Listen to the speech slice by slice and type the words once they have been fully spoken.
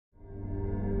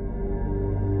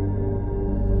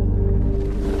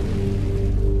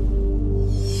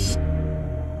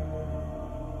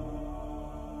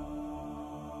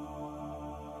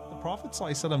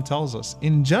Prophet ﷺ tells us,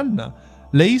 in Jannah,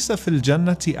 لَيْسَ فِي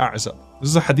الْجَنَّةِ أَعْزَبُ. This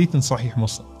is a hadith in Sahih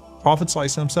Muslim. Prophet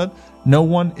ﷺ said, no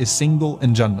one is single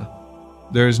in Jannah.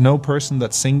 There is no person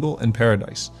that's single in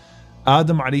paradise.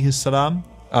 Adam alayhi salam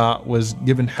was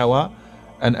given Hawa,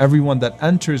 and everyone that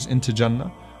enters into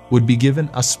Jannah would be given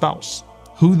a spouse.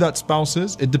 Who that spouse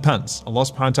is, it depends. Allah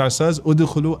subhanahu wa ta'ala says,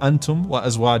 "Udkhulu antum wa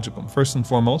azwajukum." First and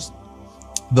foremost,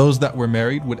 those that were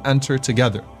married would enter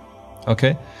together.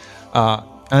 Okay?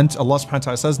 And Allah subhanahu wa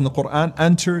ta'ala says in the Quran,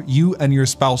 enter you and your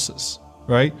spouses,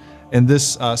 right? In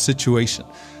this situation.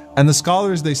 And the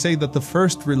scholars, they say that the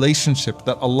first relationship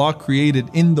that Allah created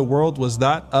in the world was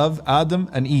that of Adam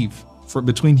and Eve,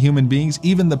 between human beings.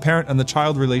 Even the parent and the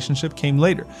child relationship came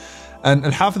later. And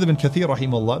Al-Hafidh ibn Kathir,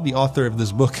 rahimahullah, the author of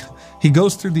this book, he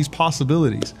goes through these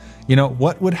possibilities. You know,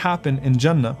 what would happen in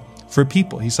Jannah for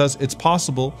people? He says it's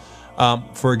possible,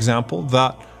 for example,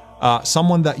 that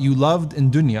someone that you loved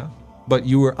in dunya, but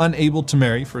you were unable to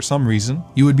marry for some reason,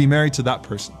 you would be married to that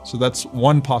person. So that's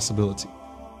one possibility.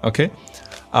 Okay?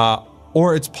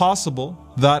 Or it's possible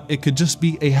that it could just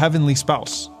be a heavenly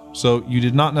spouse. So you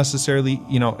did not necessarily,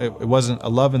 you know, it wasn't a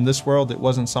love in this world, it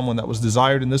wasn't someone that was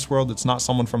desired in this world, it's not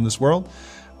someone from this world,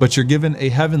 but you're given a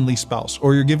heavenly spouse,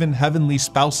 or you're given heavenly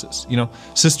spouses. You know,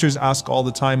 sisters ask all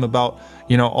the time about,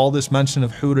 you know, all this mention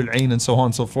of hoor al-ain and so on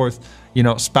and so forth, you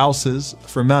know, spouses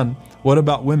for men. What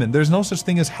about women? There's no such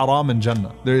thing as haram in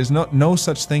Jannah. There is no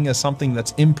such thing as something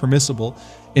that's impermissible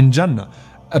in Jannah.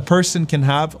 A person can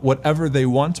have whatever they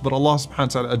want, but Allah subhanahu wa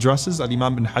ta'ala addresses,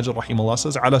 Al-Imam bin Hajar rahimahullah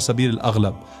says, ala sabil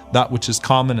al-aghlab, that which is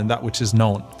common and that which is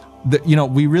known. You know,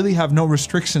 we really have no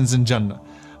restrictions in Jannah.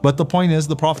 But the point is,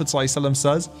 the Prophet ﷺ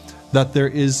says that there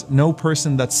is no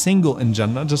person that's single in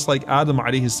Jannah, just like Adam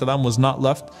alayhi salam was not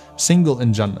left single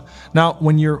in Jannah. Now,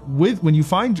 when you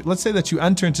find, let's say that you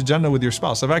enter into Jannah with your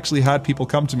spouse. I've actually had people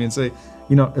come to me and say,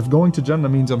 you know, if going to Jannah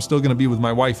means I'm still going to be with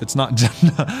my wife, it's not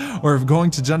Jannah. Or if going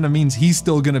to Jannah means he's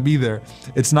still going to be there,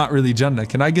 it's not really Jannah.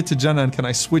 Can I get to Jannah and can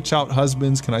I switch out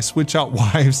husbands? Can I switch out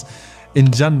wives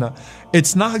in Jannah?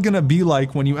 It's not going to be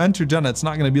like, when you enter Jannah, it's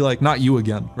not going to be like, not you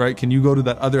again, right? Can you go to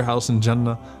that other house in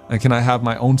Jannah? And can I have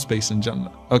my own space in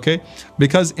Jannah? Okay?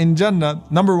 Because in Jannah,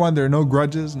 number one, there are no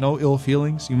grudges, no ill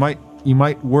feelings. You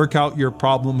might work out your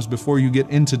problems before you get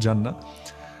into Jannah.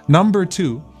 Number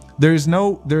two, there is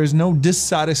no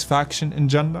dissatisfaction in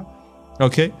Jannah.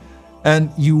 Okay?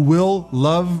 And you will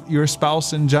love your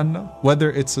spouse in Jannah,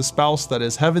 whether it's a spouse that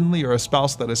is heavenly or a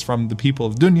spouse that is from the people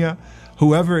of dunya.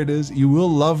 Whoever it is, you will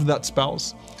love that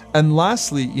spouse. And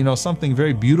lastly, you know, something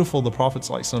very beautiful the Prophet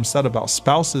ﷺ said about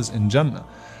spouses in Jannah.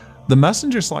 The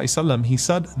Messenger ﷺ, he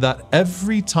said that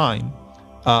every time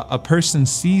a person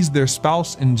sees their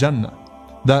spouse in Jannah,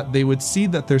 that they would see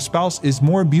that their spouse is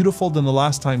more beautiful than the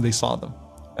last time they saw them.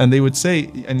 And they would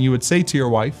say, and you would say to your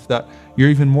wife that you're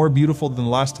even more beautiful than the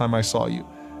last time I saw you.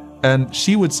 And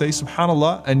she would say,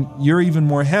 subhanallah, and you're even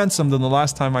more handsome than the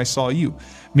last time I saw you.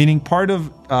 Meaning part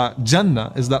of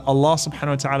Jannah is that Allah subhanahu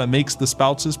wa ta'ala makes the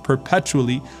spouses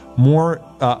perpetually more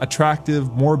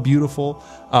attractive, more beautiful,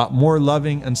 more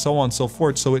loving, and so on and so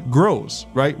forth. So it grows,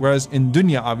 right? Whereas in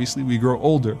dunya, obviously, we grow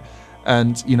older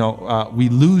and, you know, we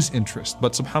lose interest.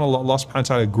 But subhanallah, Allah subhanahu wa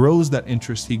ta'ala grows that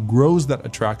interest. He grows that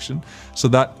attraction so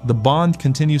that the bond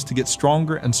continues to get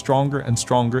stronger and stronger and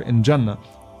stronger in Jannah.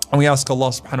 And we ask Allah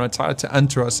subhanahu wa ta'ala to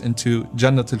enter us into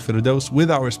Jannatul Firdaus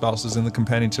with our spouses in the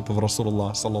companionship of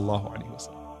Rasulullah sallallahu alaihi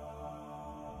wasallam.